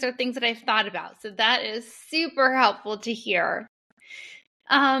those things are things that I've thought about. So that is super helpful to hear.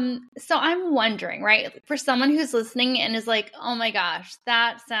 So I'm wondering, right, for someone who's listening and is like, oh my gosh,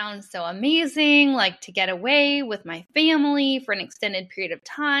 that sounds so amazing. Like to get away with my family for an extended period of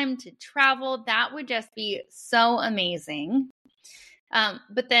time, to travel, that would just be so amazing.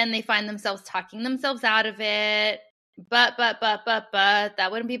 But then they find themselves talking themselves out of it but that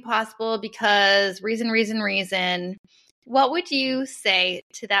wouldn't be possible because reason. What would you say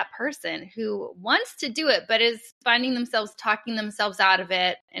to that person who wants to do it, but is finding themselves talking themselves out of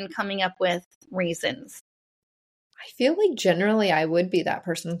it and coming up with reasons? I feel like generally I would be that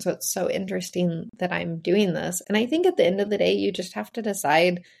person. So it's so interesting that I'm doing this. And I think at the end of the day, you just have to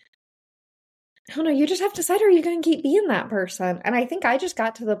decide. I don't know, you just have to decide, are you going to keep being that person? And I think I just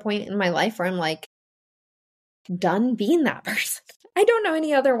got to the point in my life where I'm like, done being that person. I don't know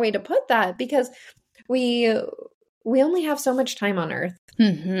any other way to put that because we only have so much time on earth.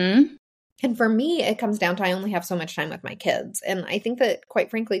 Mm-hmm. And for me, it comes down to I only have so much time with my kids. And I think that, quite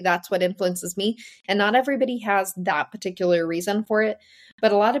frankly, that's what influences me. And not everybody has that particular reason for it.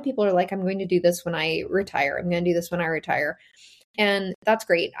 But a lot of people are like, I'm going to do this when I retire. I'm going to do this when I retire. And that's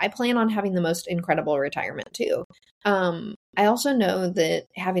great. I plan on having the most incredible retirement too. I also know that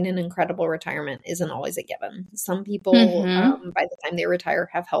having an incredible retirement isn't always a given. Some people, by the time they retire,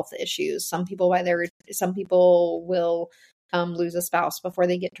 have health issues. Some people will lose a spouse before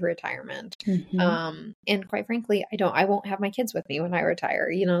they get to retirement. And quite frankly, I won't have my kids with me when I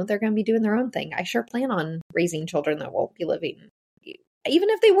retire. You know, they're going to be doing their own thing. I sure plan on raising children that won't be living.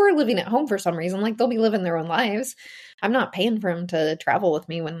 Even if they were living at home for some reason, like they'll be living their own lives. I'm not paying for them to travel with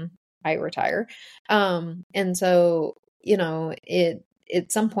me when I retire. And so, you know,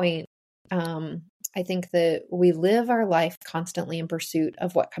 at some point, I think that we live our life constantly in pursuit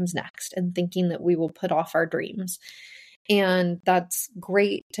of what comes next and thinking that we will put off our dreams. And that's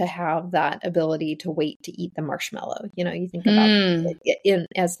great to have that ability to wait to eat the marshmallow. You know, you think about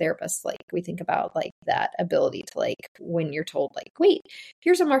as therapists, like we think about like that ability to like, when you're told like, wait,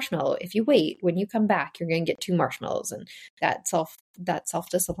 here's a marshmallow. If you wait, when you come back, you're going to get 2 marshmallows, and that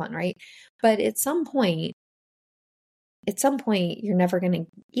self-discipline, right? But at some point, you're never going to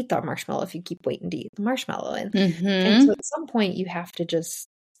eat that marshmallow if you keep waiting to eat the marshmallow. And so at some point you have to just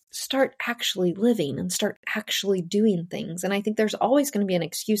start actually living and start actually doing things. And I think there's always going to be an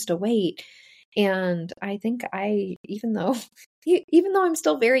excuse to wait. And I think even though I'm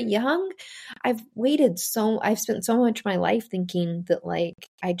still very young, I've spent so much of my life thinking that like,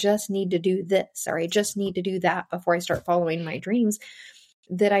 I just need to do this, or I just need to do that before I start following my dreams,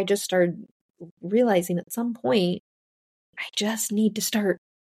 that I just started realizing at some point, I just need to start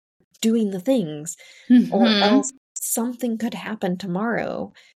doing the things, or else something could happen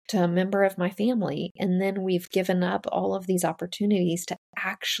tomorrow to a member of my family. And then we've given up all of these opportunities to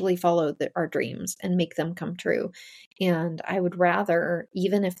actually follow our dreams and make them come true. And I would rather,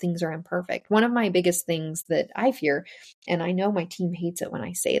 even if things are imperfect, one of my biggest things that I fear, and I know my team hates it when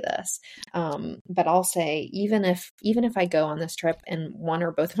I say this, but I'll say, even if I go on this trip and one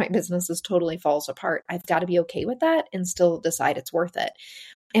or both of my businesses totally falls apart, I've got to be okay with that and still decide it's worth it.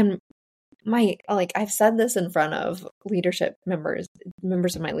 And I've said this in front of leadership members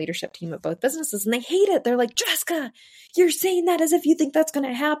of my leadership team at both businesses, and they hate it. They're like, Jessica, you're saying that as if you think that's going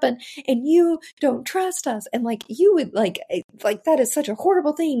to happen and you don't trust us. And like, you would like that is such a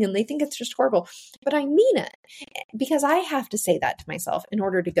horrible thing. And they think it's just horrible, but I mean it, because I have to say that to myself in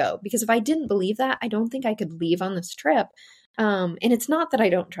order to go, because if I didn't believe that, I don't think I could leave on this trip. And it's not that I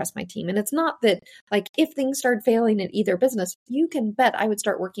don't trust my team. And it's not that like, if things started failing at either business, you can bet I would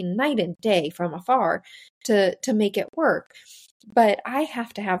start working night and day from afar to make it work. But I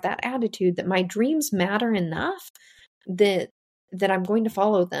have to have that attitude that my dreams matter enough that I'm going to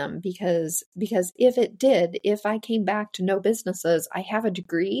follow them, because if I came back to no businesses, I have a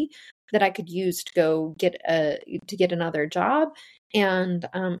degree that I could use to go get another job. And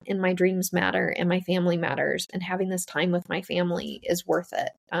my dreams matter, and my family matters, and having this time with my family is worth it.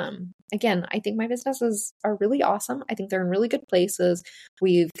 Again, I think my businesses are really awesome. I think they're in really good places.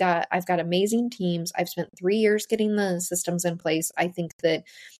 I've got amazing teams. I've spent 3 years getting the systems in place. I think that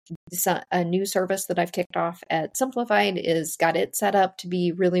a new service that I've kicked off at Simplified is got it set up to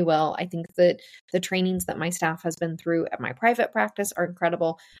be really well. I think that the trainings that my staff has been through at my private practice are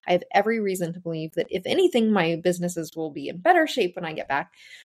incredible. I have every reason to believe that if anything, my businesses will be in better shape when I get back.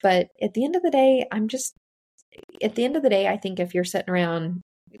 But at the end of the day, I think if you're sitting around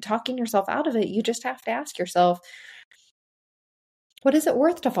talking yourself out of it, you just have to ask yourself, what is it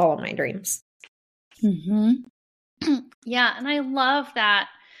worth to follow my dreams? Yeah. And I love that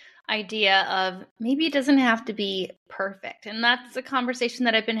idea of maybe it doesn't have to be perfect. And that's a conversation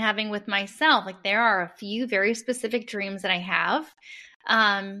that I've been having with myself. Like, there are a few very specific dreams that I have.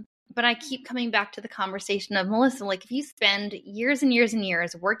 But I keep coming back to the conversation of, Melissa, like, if you spend years and years and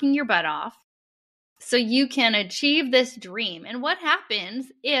years working your butt off so you can achieve this dream, and what happens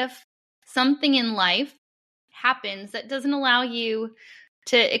if something in life happens that doesn't allow you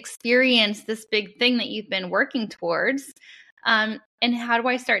to experience this big thing that you've been working towards? And how do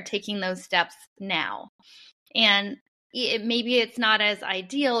I start taking those steps now? And maybe it's not as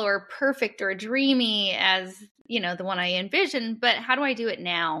ideal or perfect or dreamy as, the one I envisioned, but how do I do it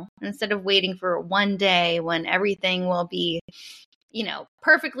now instead of waiting for one day when everything will be,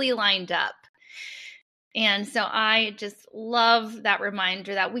 perfectly lined up? And so I just love that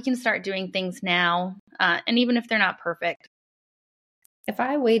reminder that we can start doing things now, and even if they're not perfect. If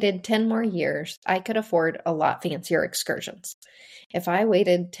I waited 10 more years, I could afford a lot fancier excursions. If I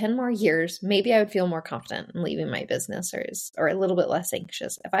waited 10 more years, maybe I would feel more confident in leaving my business or a little bit less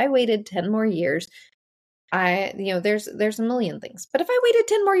anxious. If I waited 10 more years, there's a million things. But if I waited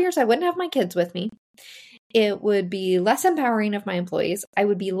 10 more years, I wouldn't have my kids with me. It would be less empowering of my employees. I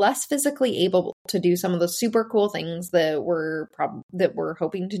would be less physically able to do some of the super cool things that we're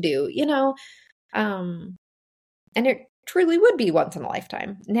hoping to do, and it truly would be once in a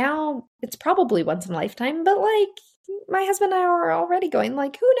lifetime. Now it's probably once in a lifetime, but my husband and I are already going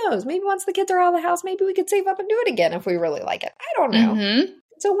who knows? Maybe once the kids are out of the house, maybe we could save up and do it again if we really like it. I don't know. Mm-hmm.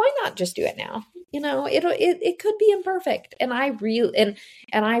 So why not just do it now? It could be imperfect. And I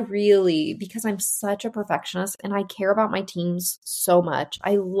really, because I'm such a perfectionist and I care about my teams so much.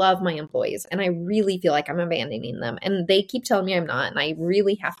 I love my employees and I really feel like I'm abandoning them. And they keep telling me I'm not, and I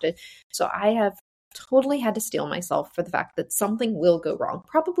really have to. So I have totally had to steel myself for the fact that something will go wrong,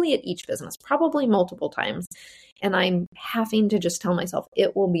 probably at each business, probably multiple times. And I'm having to just tell myself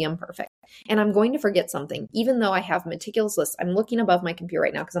it will be imperfect. And I'm going to forget something, even though I have meticulous lists. I'm looking above my computer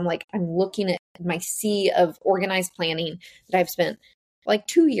right now because I'm looking at my sea of organized planning that I've spent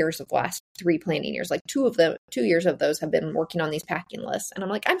 2 years of the last 3 planning years. 2 years of those have been working on these packing lists. And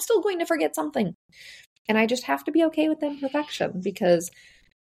I'm still going to forget something. And I just have to be okay with the imperfection because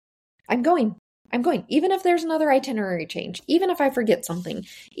I'm going. Even if there's another itinerary change, even if I forget something,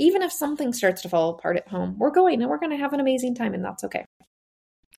 even if something starts to fall apart at home, we're going and we're going to have an amazing time, and that's okay.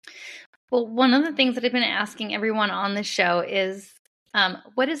 Well, one of the things that I've been asking everyone on the show is,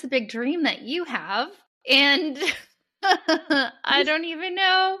 what is a big dream that you have? And I don't even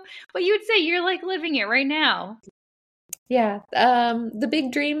know what you would say. You're living it right now. Yeah. The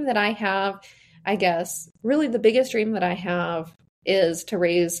big dream that I have, I guess, really the biggest dream that I have is to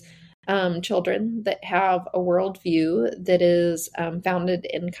raise children that have a worldview that is founded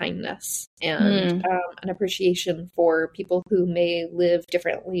in kindness and an appreciation for people who may live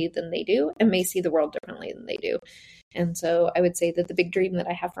differently than they do and may see the world differently than they do. And so I would say that the big dream that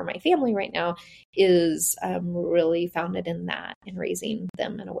I have for my family right now is really founded in that, in raising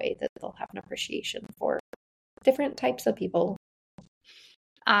them in a way that they'll have an appreciation for different types of people.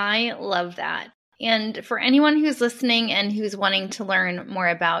 I love that. And for anyone who's listening and who's wanting to learn more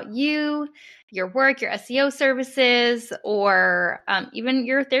about you, your work, your SEO services, or even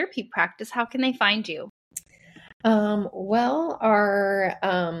your therapy practice, how can they find you? Well, our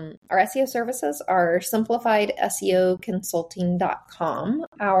SEO services are simplifiedseoconsulting.com.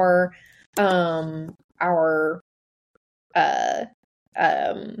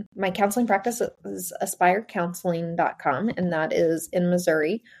 My counseling practice is aspirecounseling.com, and that is in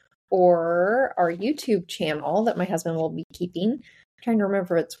Missouri. Or our YouTube channel that my husband will be keeping. I'm trying to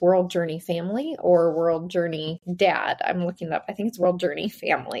remember if it's World Journey Family or World Journey Dad. I'm looking it up. I think it's World Journey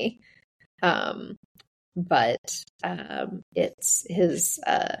Family. But it's his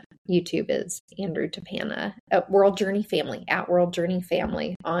YouTube is Andrew Tappana at World Journey Family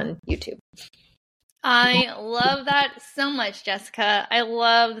on YouTube. I love that so much, Jessica. I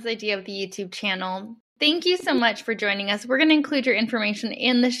love this idea of the YouTube channel. Thank you so much for joining us. We're going to include your information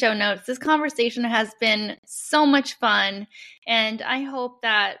in the show notes. This conversation has been so much fun, and I hope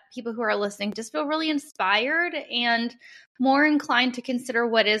that people who are listening just feel really inspired and more inclined to consider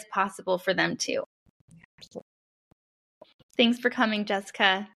what is possible for them too. Thanks for coming,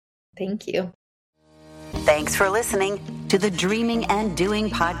 Jessica. Thank you. Thanks for listening to the Dreaming and Doing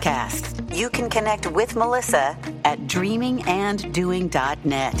podcast. You can connect with Melissa at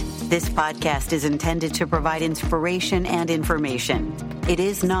dreaminganddoing.net. This podcast is intended to provide inspiration and information. It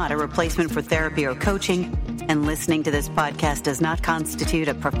is not a replacement for therapy or coaching, and listening to this podcast does not constitute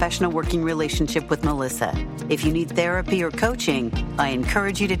a professional working relationship with Melissa. If you need therapy or coaching, I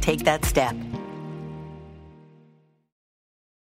encourage you to take that step.